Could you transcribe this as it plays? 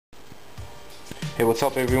Hey, what's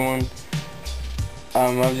up everyone?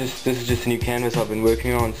 This is just a new canvas I've been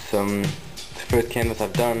working on. It's the first canvas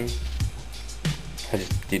I've done. I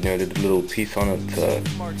just did a little piece on it to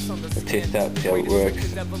test out, see how it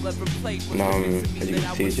works. And as you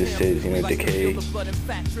can see, it just says, Decay.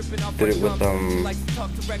 Did it with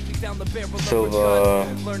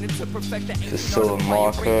silver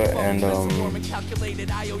marker and some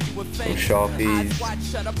Sharpies,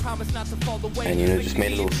 and just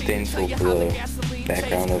made a little stencil for the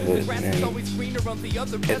background of it, and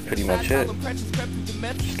that's pretty much it.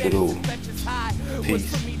 Just a little piece.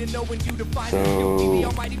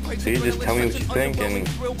 So you just tell me what you think and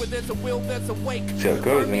see how it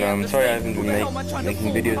goes. And I'm sorry I haven't been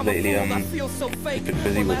making videos lately. I'm a bit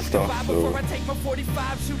busy with stuff, so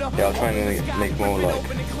yeah, I'll try and make more like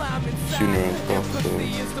sooner and stuff. So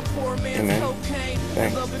yeah, man,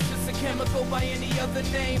 thanks. Chemical by any other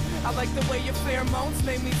name. I like the way your pheromones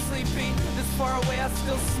make me sleepy. This far away I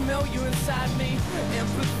still smell you inside me.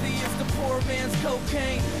 Empathy is the poor man's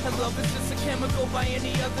cocaine, and love is just a chemical by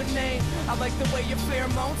any other name. I like the way your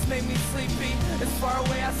pheromones make me sleepy. This far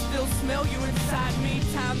away I still smell you inside me.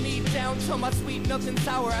 Tie me down till my sweet nothing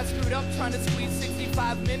sour. I screwed up trying to squeeze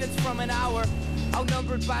 65 minutes from an hour.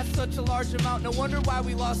 Outnumbered by such a large amount, no wonder why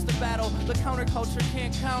we lost the battle. The counterculture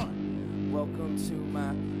can't count. Welcome to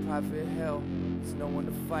my private hell. There's no one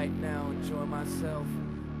to fight now. Enjoy myself.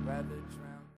 Rather